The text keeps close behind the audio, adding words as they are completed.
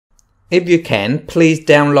If you can, please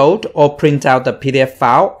download or print out the PDF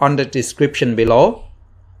file on the description below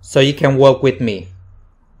so you can work with me.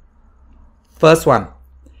 First one.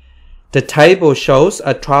 The table shows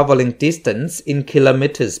a traveling distance in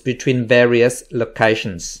kilometers between various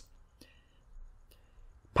locations.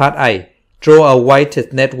 Part A. Draw a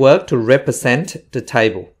weighted network to represent the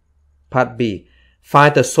table. Part B.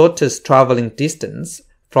 Find the shortest traveling distance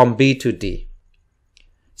from B to D.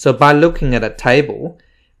 So by looking at a table,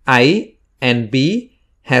 A and B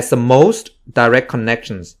has the most direct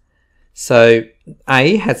connections. So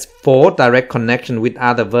A has 4 direct connections with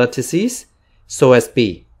other vertices, so as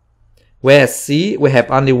B. Whereas C, we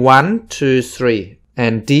have only 1, 2, 3,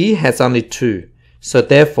 and D has only 2. So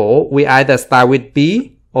therefore, we either start with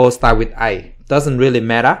B or start with A. Doesn't really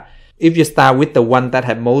matter. If you start with the one that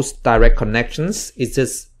have most direct connections, it's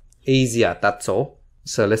just easier, that's all.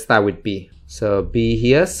 So let's start with B. So B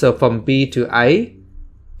here, so from B to A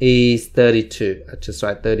is 32. I just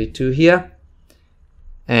write 32 here.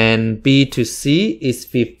 And B to C is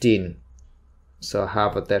 15. So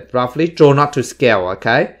half of that roughly. Draw not to scale,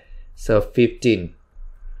 okay? So 15.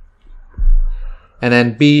 And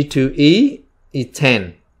then B to E is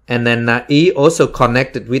 10. And then E also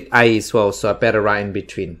connected with A as well, so I better write in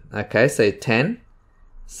between. Okay, so 10.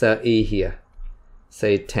 So E here.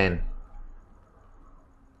 Say 10.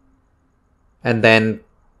 And then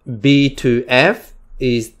B to F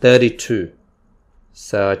is 32.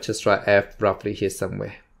 So I just write F roughly here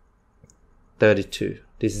somewhere. 32.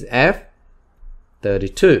 This is F,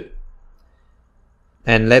 32.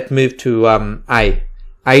 And let's move to A.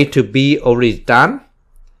 A to B already done.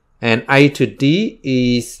 And A to D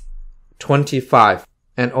is 25.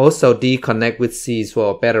 And also D connect with C as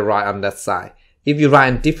well. Better write on that side. If you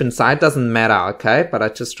write on different side, doesn't matter, okay? But I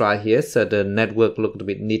just write here so the network look a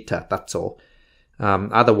bit neater, that's all.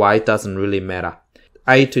 Otherwise, doesn't really matter.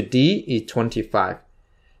 A to D is 25.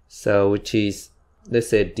 So which is, let's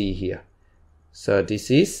say D here. So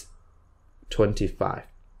this is 25.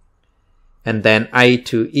 And then A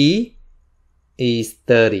to E is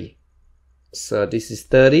 30. So this is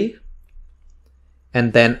 30.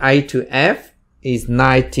 And then A to F is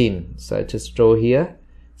 19. So I just draw here.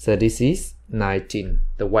 So this is 19,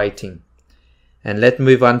 the weighting. And let's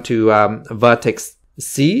move on to vertex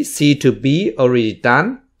C. C to B already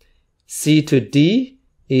done. C to D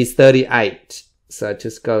is 38. So I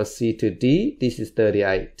just go C to D. This is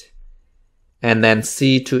 38. And then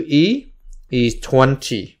C to E is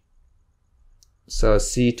 20. So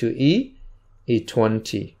C to E is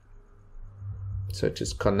 20. So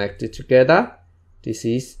just connect it together. This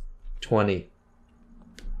is 20.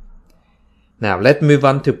 Now let's move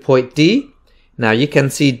on to point D. Now you can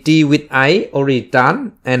see D with A already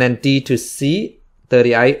done. And then D to C,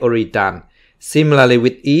 38 already done. Similarly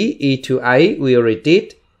with E, E to A we already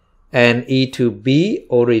did. And E to B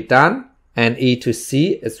already done. And E to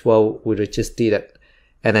C as well, we just did it.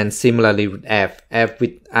 And then similarly with F. F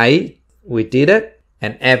with A, we did it.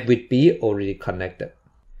 And F with B already connected.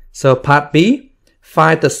 So part B,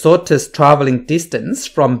 find the shortest traveling distance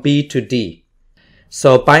from B to D.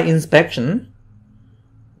 So by inspection,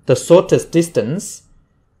 the shortest distance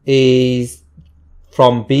is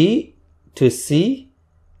from B to C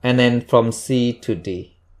and then from C to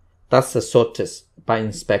D. That's the shortest by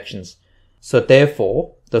inspections. So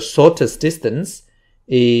therefore, the shortest distance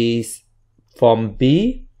is from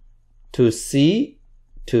B to C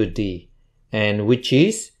to D, and which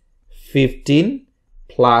is 15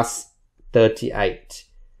 plus 38.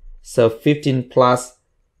 So 15 plus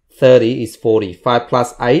 30 is 40. 5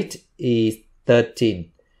 plus 8 is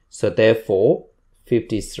 13. So therefore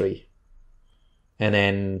 53. And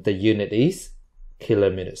then the unit is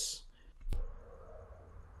kilometers.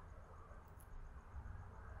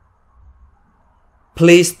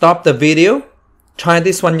 Please stop the video. Try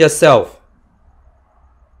this one yourself.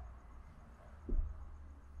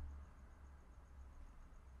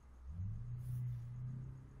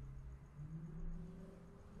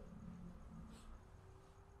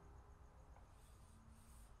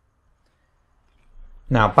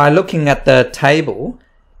 Now, by looking at the table,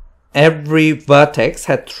 every vertex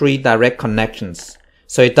had 3 direct connections.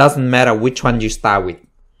 So it doesn't matter which one you start with.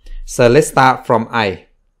 So let's start from A.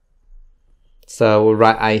 So we'll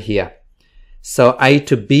write A here. So A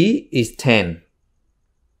to B is 10.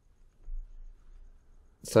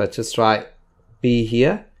 So I just write B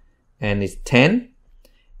here, and it's 10.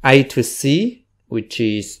 A to C, which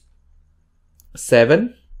is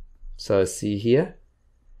 7. So C here.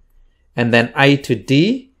 And then A to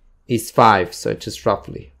D is 5. So just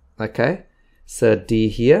roughly. Okay. So D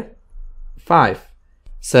here, 5.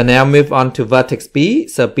 So now move on to vertex B.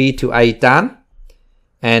 So B to A done.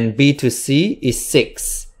 And B to C is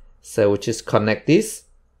 6. So we just connect this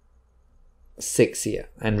 6 here.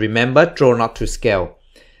 And remember, draw not to scale.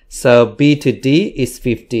 So B to D is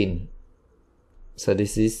 15. So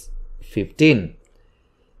this is 15.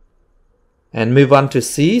 And move on to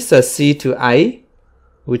C. So C to A,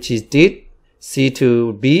 which is did. C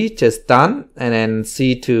to B, just done. And then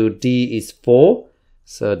C to D is 4.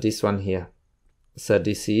 So this one here. So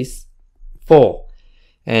this is 4.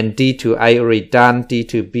 And D to A already done, D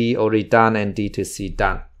to B already done, and D to C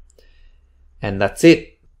done. And that's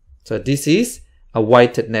it. So this is a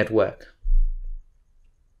weighted network.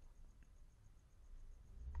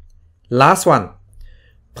 Last one.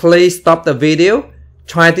 Please stop the video.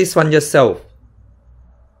 Try this one yourself.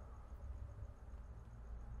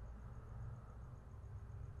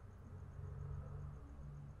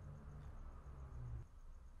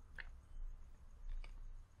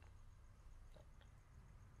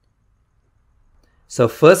 So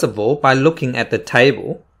first of all, by looking at the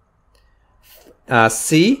table,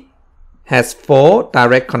 C has 4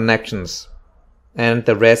 direct connections and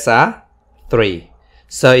the rest are 3.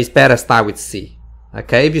 So it's better start with C.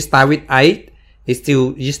 Okay, if you start with 8,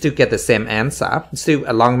 you still get the same answer. Still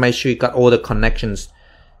along, make sure you got all the connections.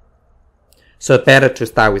 So better to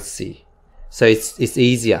start with C. So it's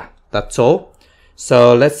easier. That's all.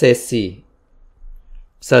 So let's say C.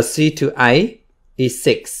 So C to A is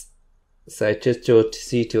 6. So I just draw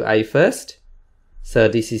C to A first. So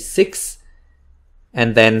this is 6.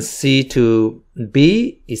 And then C to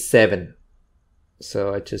B is 7.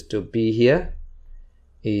 So I just do B here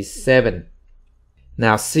is 7.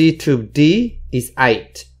 Now C to D is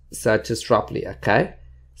 8. So just roughly, okay.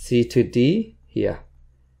 C to D here.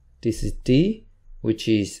 This is D, which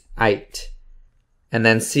is 8. And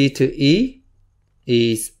then C to E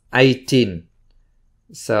is 18.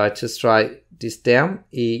 So I just write this down.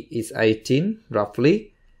 E is 18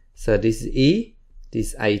 roughly. So this is E, this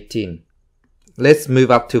is 18. Let's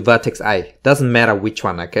move up to vertex A. Doesn't matter which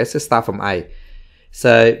one, okay? So start from A.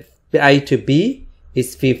 So A to B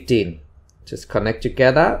is 15. Just connect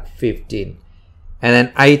together, 15. And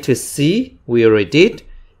then A to C, we already did.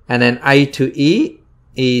 And then A to E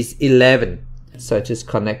is 11. So just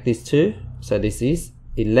connect these two. So this is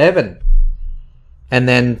 11. And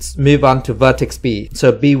then move on to vertex B.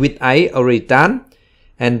 So B with A already done.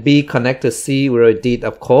 And B connect to C, we already did,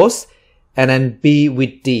 of course. And then B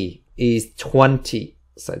with D is 20.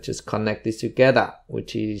 So just connect this together,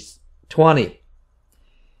 which is 20.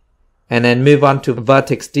 And then move on to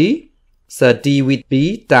vertex D. So D with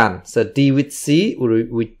B, done. So D with C,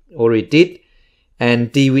 we already did. And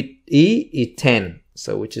D with E is 10.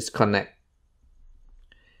 So we just connect.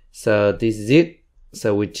 So this is it.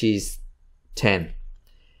 So which is 10.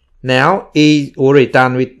 Now E already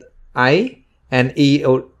done with A. And E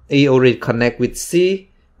already connect with C,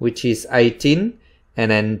 which is 18.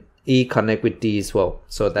 And then E connect with D as well.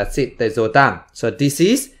 So that's it. That's all done. So this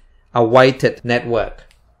is a weighted network.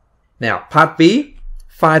 Now part B.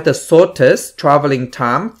 Find the shortest traveling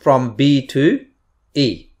time from B to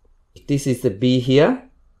E. This is the B here.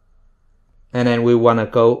 And then we want to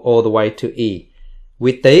go all the way to E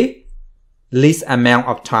with the least amount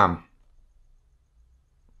of time.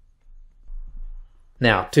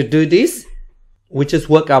 Now to do this, we just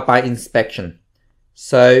work out by inspection.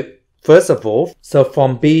 So first of all, so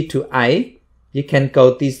from B to A, you can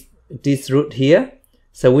go this route here.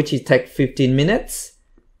 So which is take 15 minutes.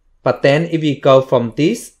 But then if you go from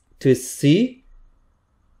this to C,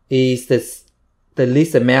 is the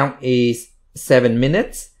least amount is 7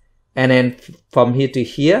 minutes. And then from here to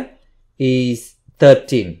here is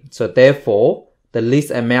 13. So therefore, the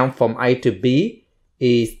least amount from A to B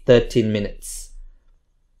is 13 minutes.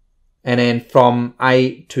 And then from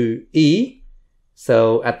A to E,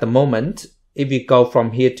 so at the moment, if you go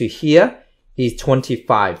from here to here, is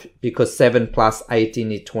 25. Because 7 plus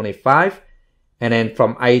 18 is 25. And then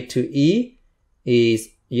from A to E is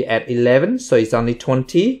you add 11, so it's only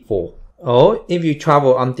 24. Or if you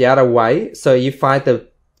travel on the other way, so you find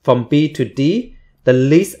from B to D, the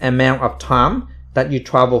least amount of time that you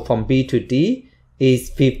travel from B to D is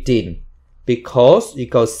 15. Because you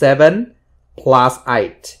go 7 plus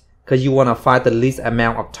 8. Because you want to find the least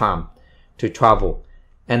amount of time to travel.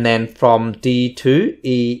 And then from D to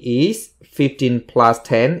E is 15 plus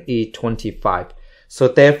 10 is 25. So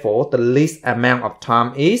therefore, the least amount of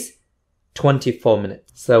time is 24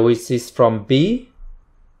 minutes. So which is from B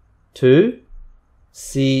to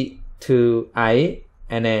C to A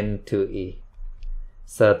and then to E.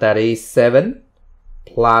 So that is 7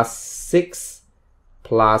 plus 6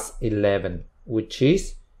 plus 11, which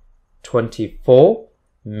is 24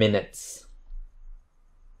 minutes.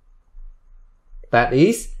 That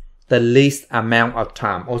is the least amount of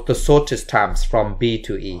time, or the shortest times from B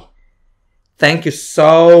to E. Thank you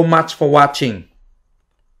so much for watching.